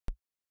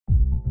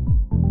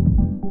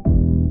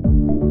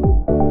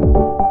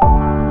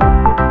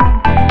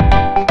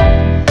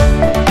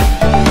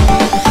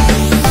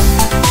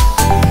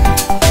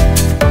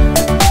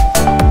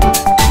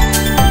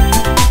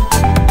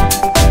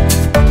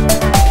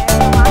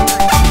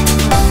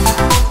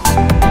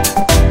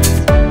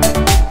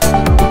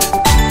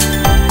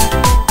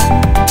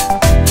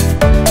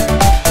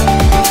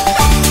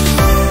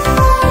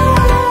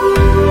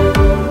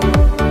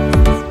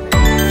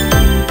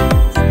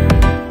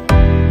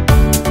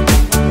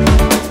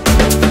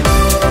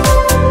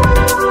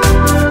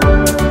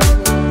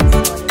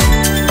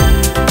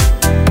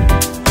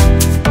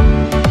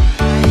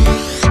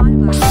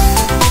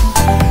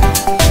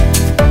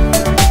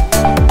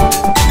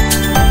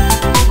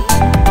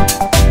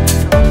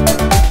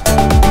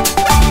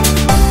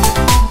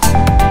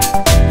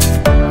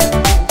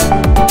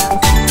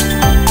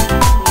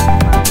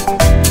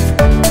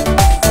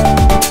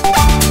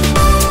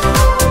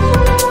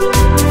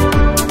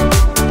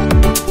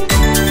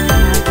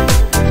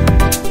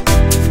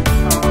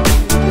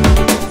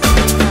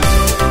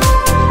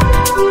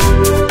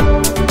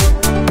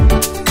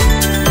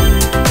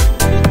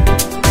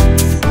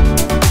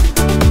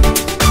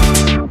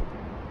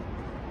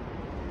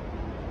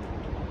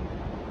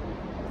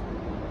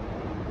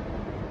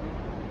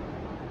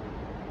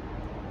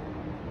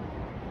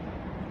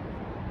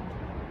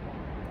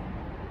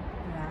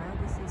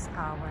is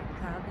our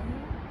cabin.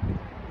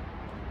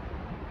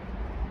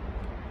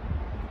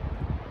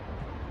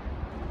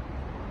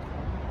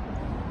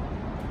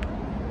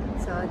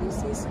 So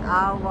this is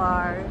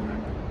our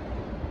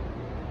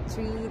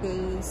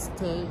 3-day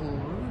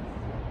staying.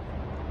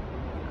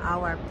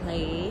 Our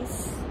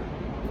place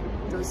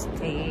to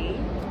stay.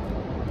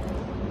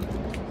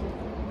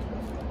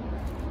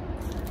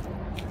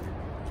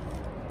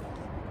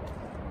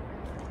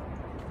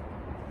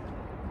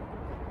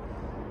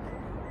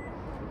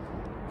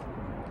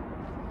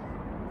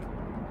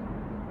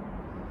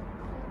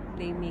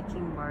 They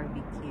making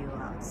barbecue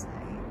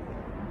outside,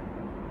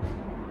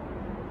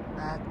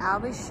 but I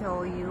will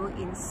show you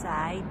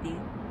inside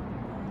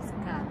this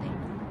cabin.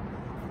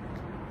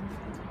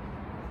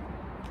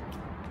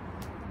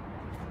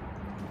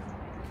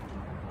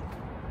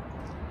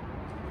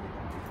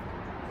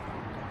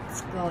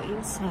 Let's go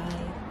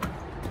inside.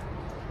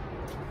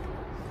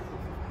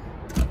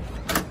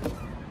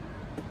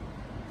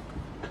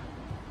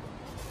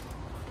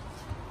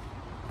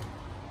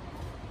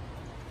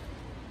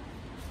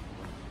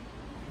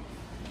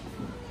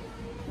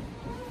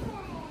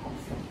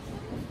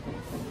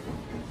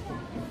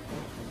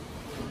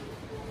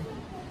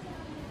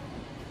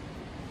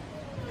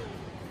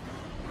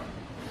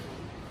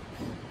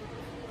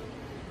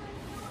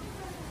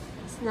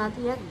 It's not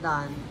yet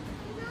done.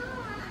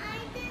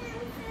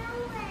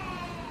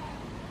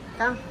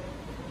 Come.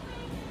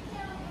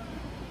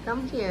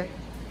 Come here.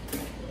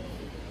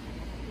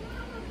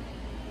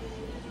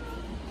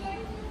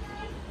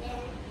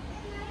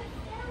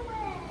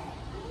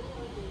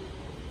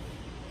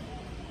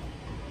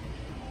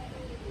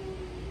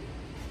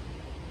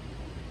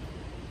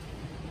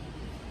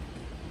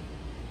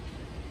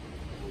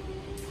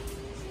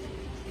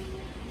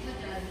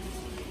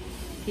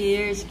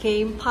 Here's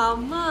came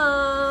Mom.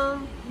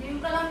 Ngayon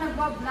ka lang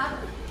nagbablog.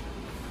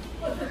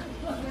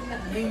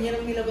 Ngayon niya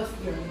lang nilabas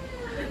yun.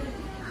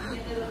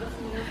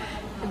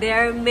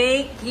 They're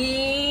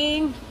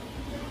making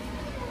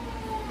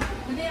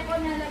Hindi ako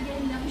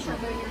nalagyan ng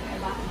sugar yung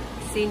iba.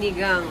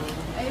 sinigang.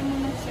 Ayaw mo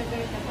ng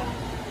sugar na ba?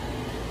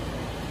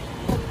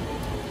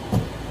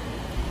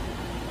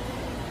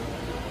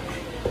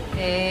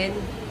 And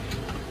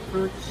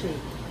fruit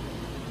shake.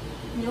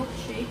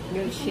 Milkshake.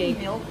 Milkshake.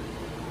 Milk.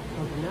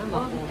 Huwag na,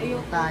 mapuno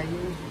ayoko. tayo.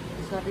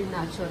 Sorry,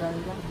 natural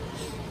lang.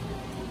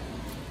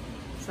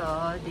 So,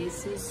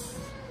 this is,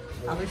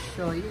 I will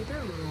show you the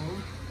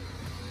room.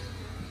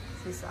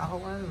 This is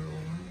our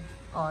room.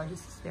 Oh,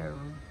 this is their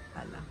room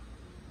pala.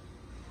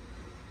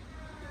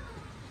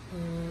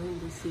 And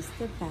this is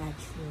the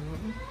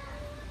bathroom.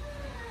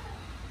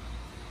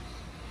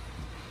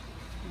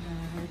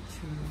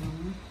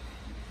 Bathroom.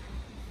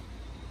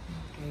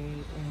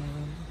 Okay,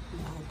 and the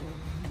other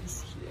one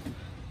is here.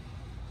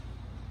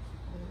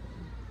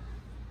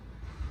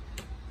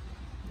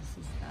 This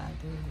is the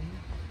other room.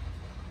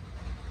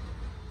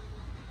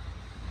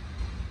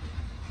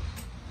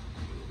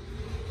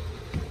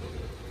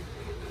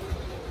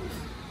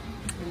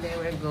 And then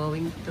we're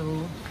going to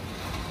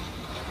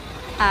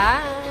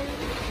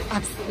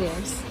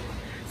upstairs.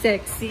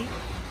 Sexy.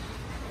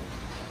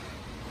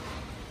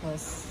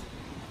 Because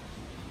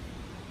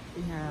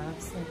we have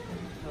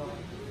second floor.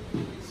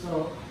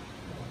 So,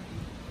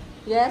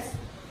 yes?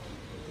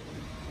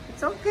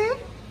 It's okay.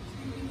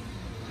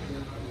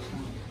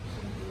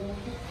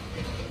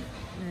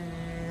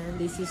 And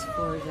this is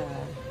for the...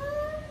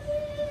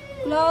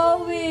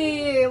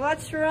 Chloe,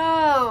 what's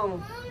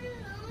wrong?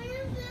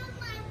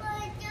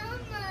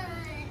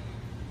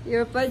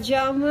 Your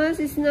pajamas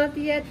is not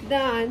yet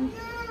done.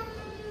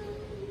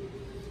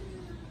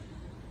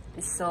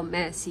 It's so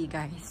messy,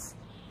 guys.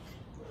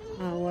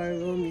 Our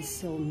room is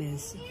so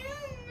messy.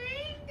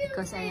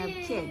 Because I have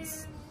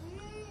kids.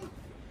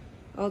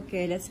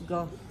 Okay, let's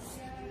go.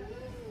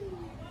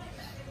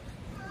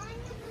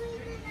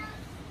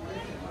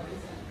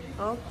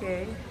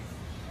 Okay.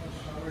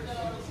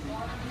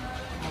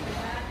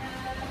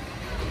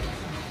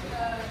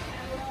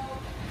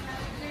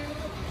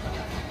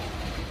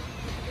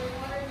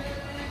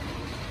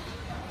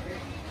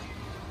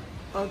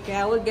 Okay,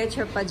 I will get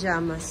your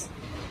pajamas.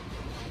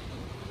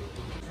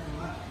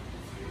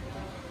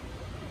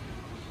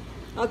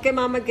 Okay,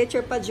 Mama, get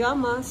your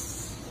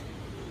pajamas.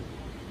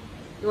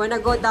 You wanna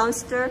go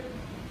downstairs?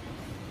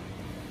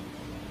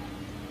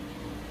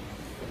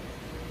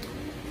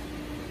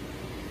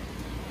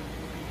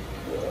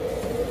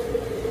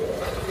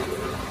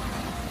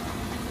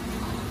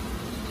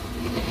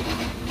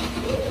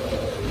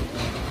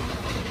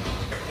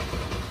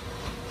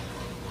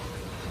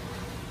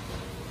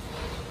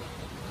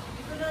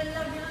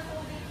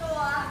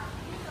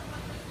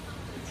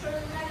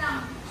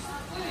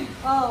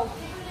 Oh.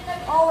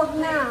 Oh, wag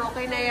na.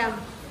 Okay na yan.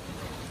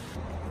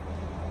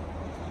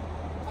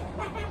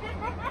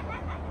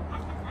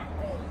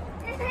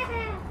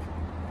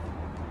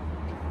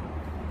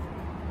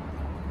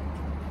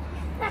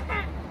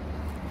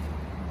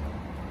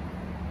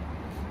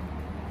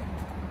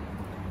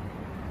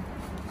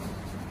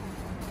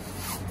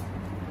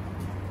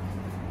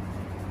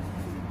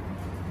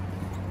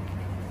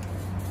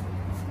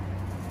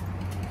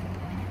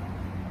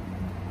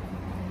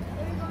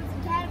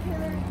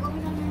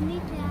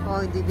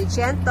 Oh, di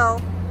Vicento.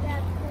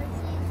 Yeah, because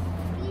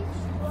he's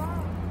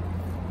strong.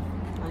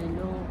 I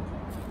know.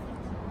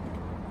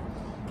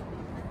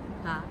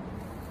 Huh?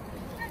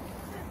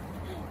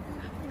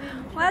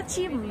 What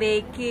you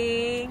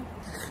making?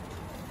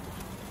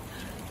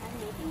 I'm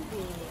making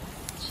this.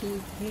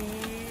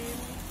 Chicken.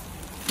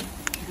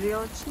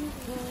 Grilled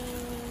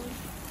chicken.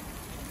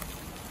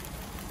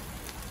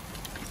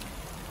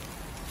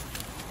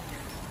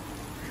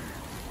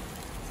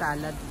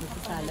 Salad. Gusto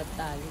salad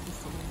tayo.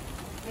 Gusto mo.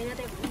 May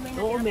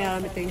Oo, natira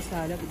marami pa. tayong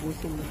salad.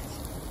 Ubusin mo.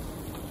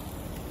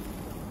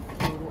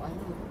 Puro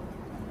ano.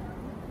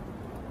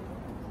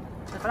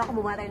 Napala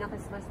kumuha tayo ng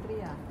Christmas tree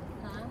ah.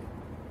 Ha?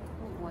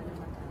 Kumuha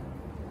naman tayo.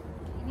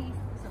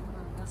 Iniisip ko sa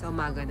umaga. Sa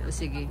umaga na. O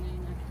sige.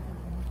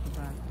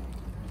 Diba?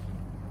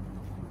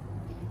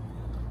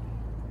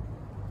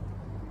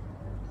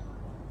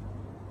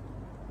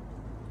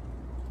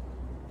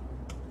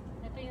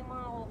 Ito yung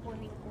mga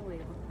kukunin ko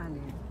eh. Ano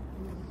yun?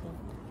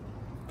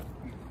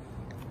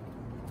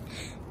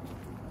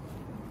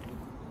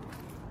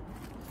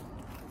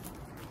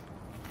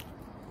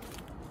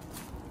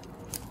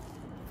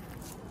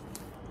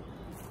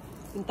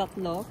 Yung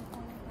tatlo?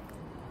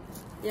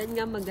 Yan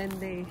nga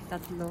maganda eh.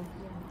 Tatlo.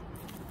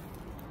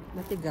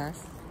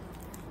 Matigas.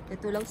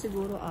 Ito lang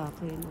siguro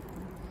akin.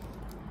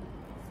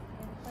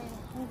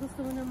 Kung gusto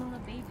mo ng mga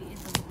baby,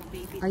 ito mga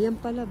baby. Ayan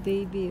pala,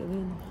 baby.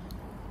 Ayan.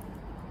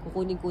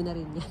 Kukunin ko na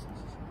rin yan.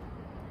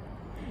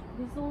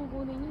 Gusto kong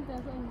kunin yun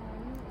kaso ang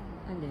mahal.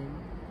 Alin?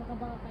 Saka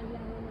baka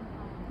kailangan ng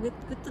pa.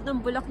 Ito ng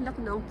bulaklak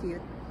na. Ang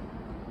cute.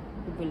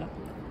 Yung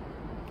bulaklak.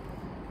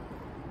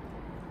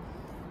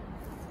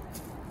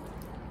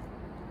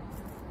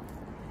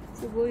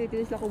 Siguro ito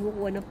sila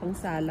kumukuha ng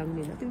pangsalang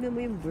nila. Tingnan mo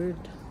yung bird.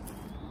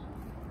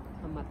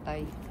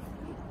 Namatay.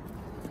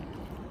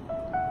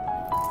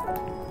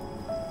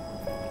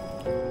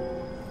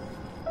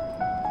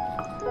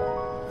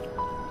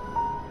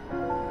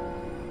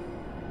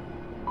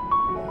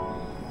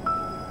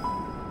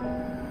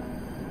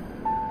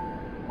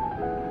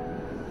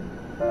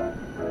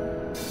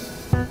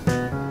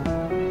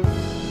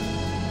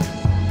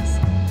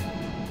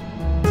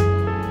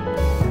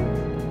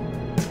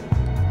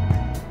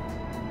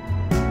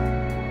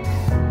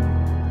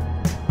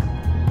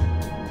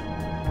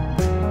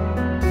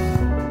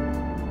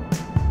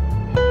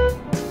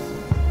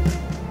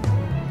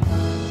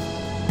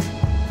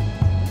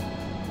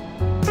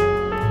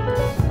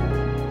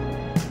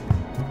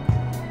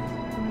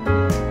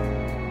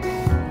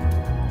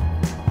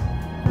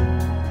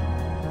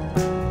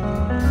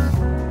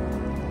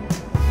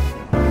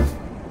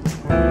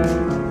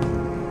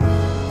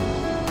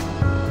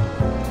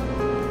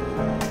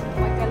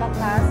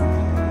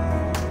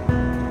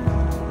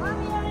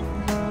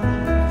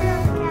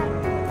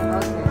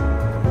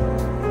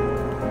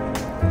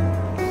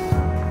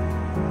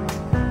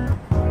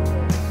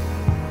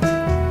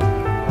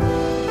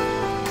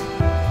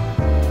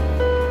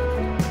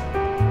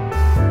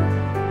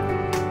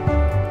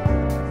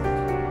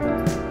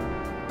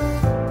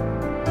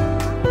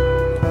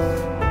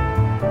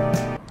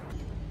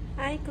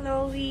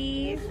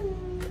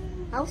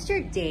 How's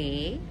your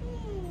day?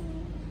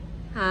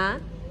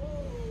 Huh?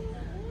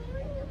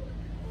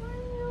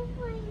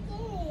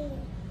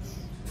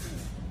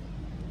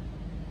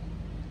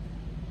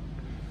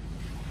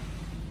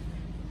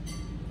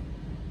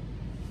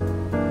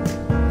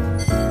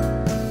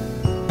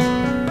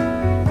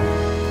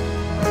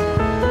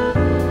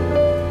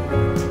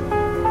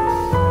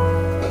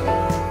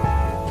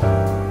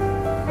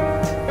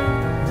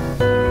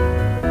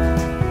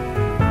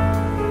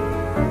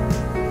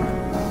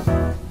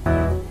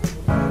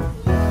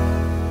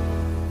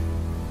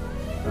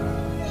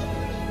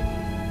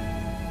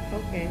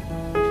 Okay.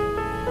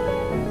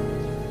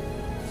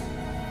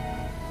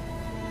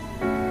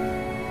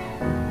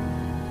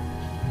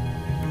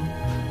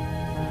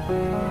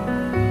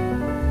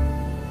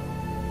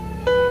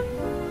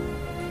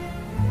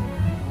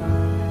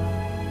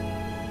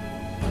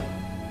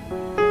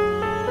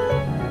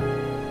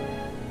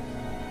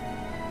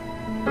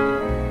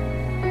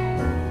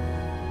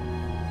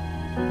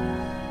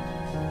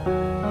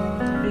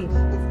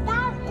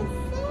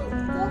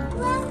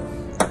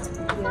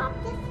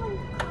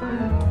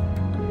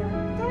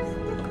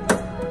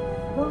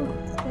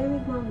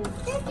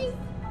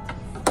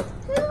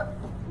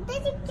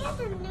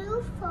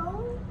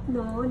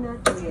 No,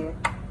 not yet.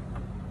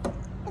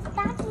 Is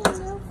that your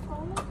new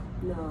phone?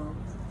 No.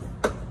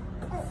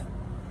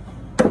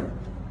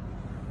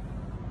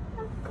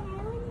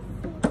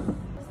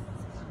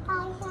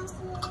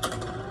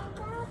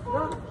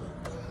 Go.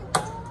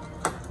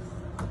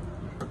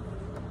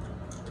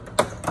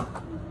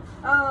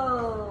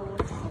 Oh.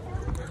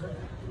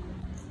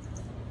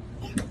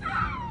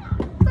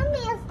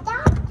 Mommy, is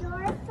that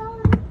your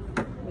phone?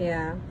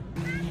 Yeah.